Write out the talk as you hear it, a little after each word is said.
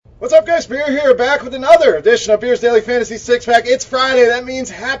What's up, guys? Beer here, back with another edition of Beer's Daily Fantasy Six Pack. It's Friday. That means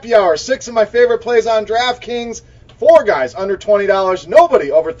happy hour. 6 of my favorite plays on DraftKings. 4 guys under $20.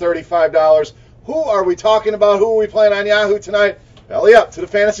 Nobody over $35. Who are we talking about? Who are we playing on Yahoo tonight? Belly up to the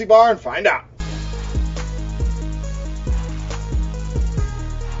fantasy bar and find out.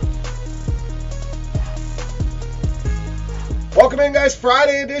 Welcome in, guys.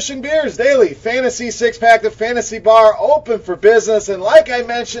 Friday edition Beers Daily Fantasy Six Pack. The fantasy bar open for business, and like I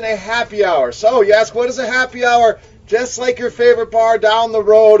mentioned, a happy hour. So you ask, what is a happy hour? Just like your favorite bar down the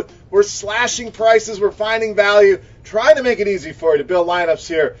road, we're slashing prices, we're finding value, trying to make it easy for you to build lineups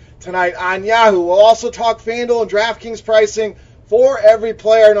here tonight on Yahoo. We'll also talk FanDuel and DraftKings pricing for every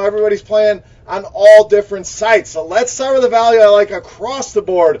player. I know everybody's playing on all different sites. So let's start with the value I like across the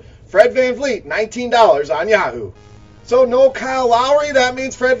board. Fred VanVleet, $19 on Yahoo. So no Kyle Lowry, that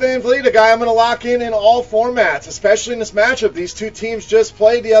means Fred VanVleet, a guy I'm going to lock in all formats, especially in this matchup. These two teams just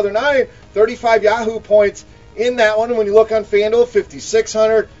played the other night, 35 Yahoo points in that one. And when you look on FanDuel,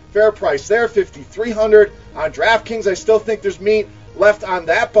 5,600, fair price there, 5,300 on DraftKings. I still think there's meat left on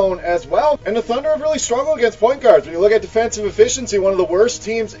that bone as well. And the Thunder have really struggled against point guards. When you look at defensive efficiency, one of the worst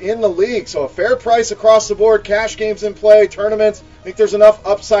teams in the league. So a fair price across the board, cash games in play, tournaments. I think there's enough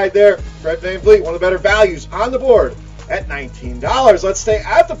upside there. Fred VanVleet, one of the better values on the board at $19. Let's stay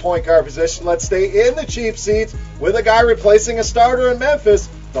at the point guard position. Let's stay in the cheap seats with a guy replacing a starter in Memphis,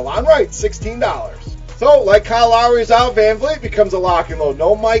 DeLon Wright, $16. So, like Kyle Lowry's out, VanVleet becomes a lock and load.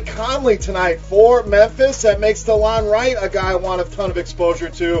 No Mike Conley tonight for Memphis. That makes DeLon Wright a guy I want a ton of exposure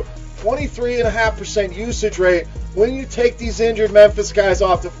to. 23.5% usage rate when you take these injured Memphis guys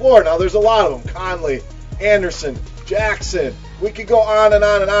off the floor. Now, there's a lot of them. Conley, Anderson, Jackson. We could go on and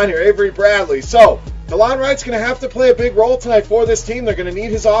on and on here. Avery Bradley. So, DeLon Wright's going to have to play a big role tonight for this team. They're going to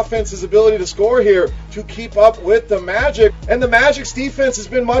need his offense, his ability to score here to keep up with the Magic. And the Magic's defense has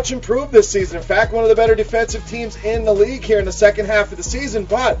been much improved this season. In fact, one of the better defensive teams in the league here in the second half of the season.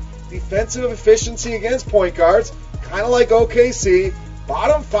 But defensive efficiency against point guards, kind of like OKC,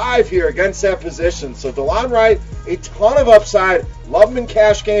 bottom 5 here against that position. So DeLon Wright, a ton of upside. Love him in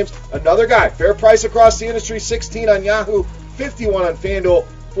cash games. Another guy, fair price across the industry, 16 on Yahoo, 51 on FanDuel.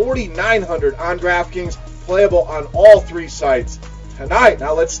 4,900 on DraftKings, playable on all 3 sites tonight.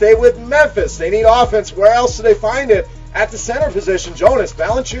 Now let's stay with Memphis. They need offense. Where else do they find it? At the center position, Jonas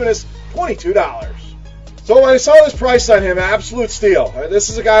Valanciunas, $22. So when I saw this price on him, absolute steal. This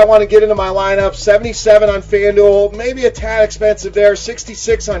is a guy I want to get into my lineup. 77 on FanDuel, maybe a tad expensive there.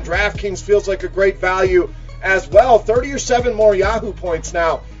 66 on DraftKings feels like a great value as well. 30 or 7 more Yahoo points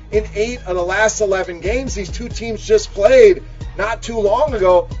now in 8 of the last 11 games these two teams just played not too long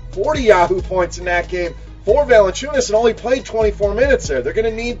ago. 40 Yahoo points in that game for Valanciunas and only played 24 minutes there. They're going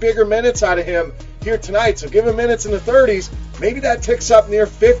to need bigger minutes out of him here tonight. So give him minutes in the 30s. Maybe that ticks up near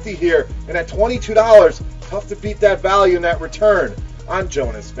 50 here. And at $22, tough to beat that value in that return on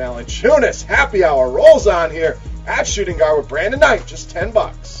Jonas Valanciunas. Happy hour rolls on here at shooting guard with Brandon Knight, just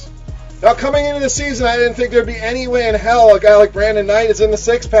 $10. Now coming into the season, I didn't think there'd be any way in hell a guy like Brandon Knight is in the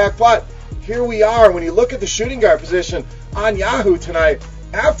six-pack, but here we are. When you look at the shooting guard position on Yahoo tonight,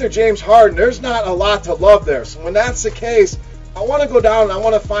 after James Harden, there's not a lot to love there. So when that's the case, I want to go down and I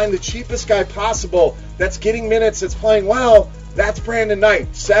want to find the cheapest guy possible that's getting minutes, that's playing well. That's Brandon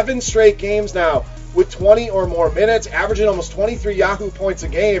Knight. 7 straight games now with 20 or more minutes, averaging almost 23 Yahoo points a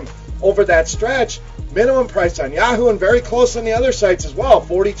game over that stretch. Minimum price on Yahoo and very close on the other sites as well.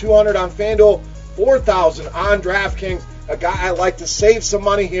 4,200 on FanDuel, 4,000 on DraftKings. A guy I like to save some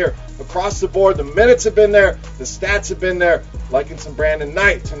money here across the board. The minutes have been there. The stats have been there. Liking some Brandon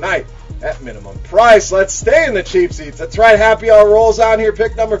Knight tonight at minimum price. Let's stay in the cheap seats. That's right. Happy hour rolls on here.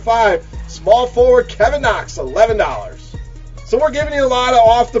 Pick number 5. Small forward Kevin Knox, $11. So we're giving you a lot of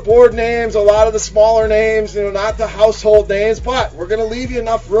off-the-board names, a lot of the smaller names, not the household names, but we're going to leave you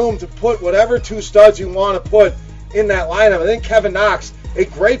enough room to put whatever 2 studs you want to put in that lineup. I think Kevin Knox, a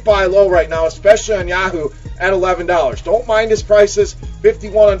great buy low right now, especially on Yahoo at $11. Don't mind his prices,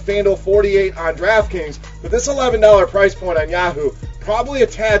 51 on FanDuel, 48 on DraftKings, but this $11 price point on Yahoo, probably a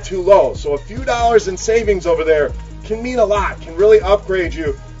tad too low. So a few dollars in savings over there can mean a lot, can really upgrade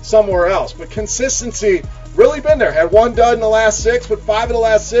you somewhere else. But consistency, really been there. Had 1 dud in the last 6, but 5 of the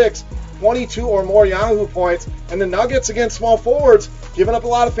last 6, 22 or more Yahoo points. And the Nuggets against small forwards, giving up a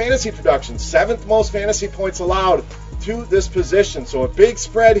lot of fantasy production. 7th most fantasy points allowed to this position. So a big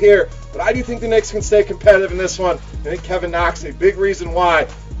spread here, but I do think the Knicks can stay competitive in this one. I think Kevin Knox, a big reason why.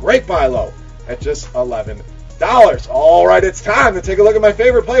 Great buy low at just $11. All right, it's time to take a look at my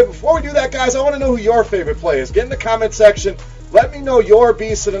favorite play. Before we do that, guys, I want to know who your favorite play is. Get in the comment section. Let me know your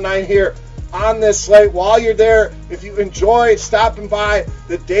beast of the night here on this slate. While you're there, if you enjoy stopping by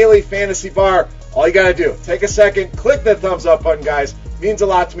the Daily Fantasy Bar, all you got to do, take a second, click that thumbs up button, guys. It means a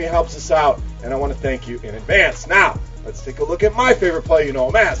lot to me, helps us out, and I want to thank you in advance. Now, let's take a look at my favorite play. You know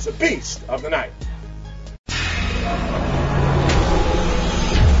him as the Beast of the Night.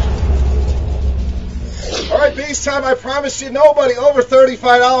 All right, Beast time. I promised you nobody over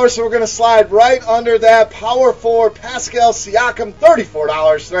 $35, so we're going to slide right under that. Power forward Pascal Siakam,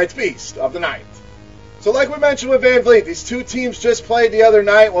 $34. Tonight's Beast of the Night. So like we mentioned with Van Vliet, these two teams just played the other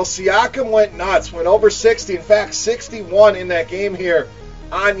night. Well, Siakam went nuts, went over 60. In fact, 61 in that game here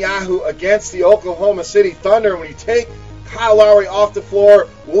on Yahoo against the Oklahoma City Thunder. When you take Kyle Lowry off the floor,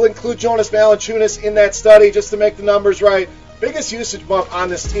 we'll include Jonas Valanciunas in that study just to make the numbers right. Biggest usage bump on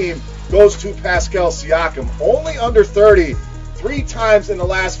this team goes to Pascal Siakam. Only under 30 3 times in the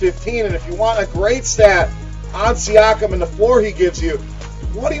last 15. And if you want a great stat on Siakam and the floor he gives you,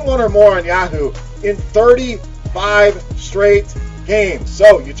 21 or more on Yahoo in 35 straight games.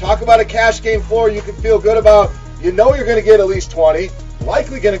 So you talk about a cash game floor you can feel good about. You know you're going to get at least 20,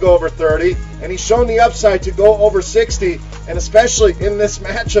 likely going to go over 30, and he's shown the upside to go over 60, and especially in this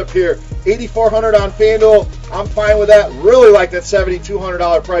matchup here, $8,400 on FanDuel. I'm fine with that. Really like that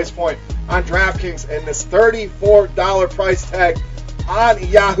 $7,200 price point on DraftKings and this $34 price tag on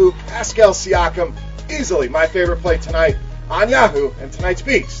Yahoo. Pascal Siakam, easily my favorite play tonight on Yahoo and tonight's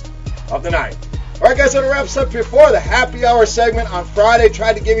Beast of the Night. All right, guys, that wraps up here for the Happy Hour segment on Friday.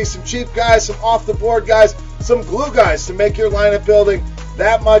 Tried to give you some cheap guys, some off-the-board guys, some glue guys to make your lineup building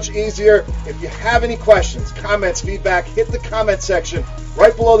that much easier. If you have any questions, comments, feedback, hit the comment section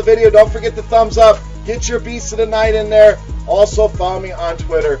right below the video. Don't forget the thumbs up. Get your Beast of the Night in there. Also, follow me on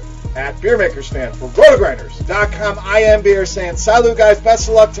Twitter at Beermakersfan. For rotogrinders.com, I am Beermakersfan. Salut, guys. Best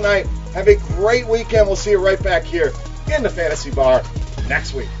of luck tonight. Have a great weekend. We'll see you right back here in the Fantasy Bar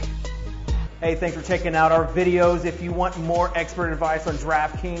next week. Hey, thanks for checking out our videos. If you want more expert advice on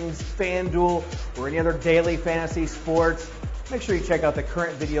DraftKings, FanDuel, or any other daily fantasy sports, make sure you check out the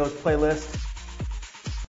current videos playlist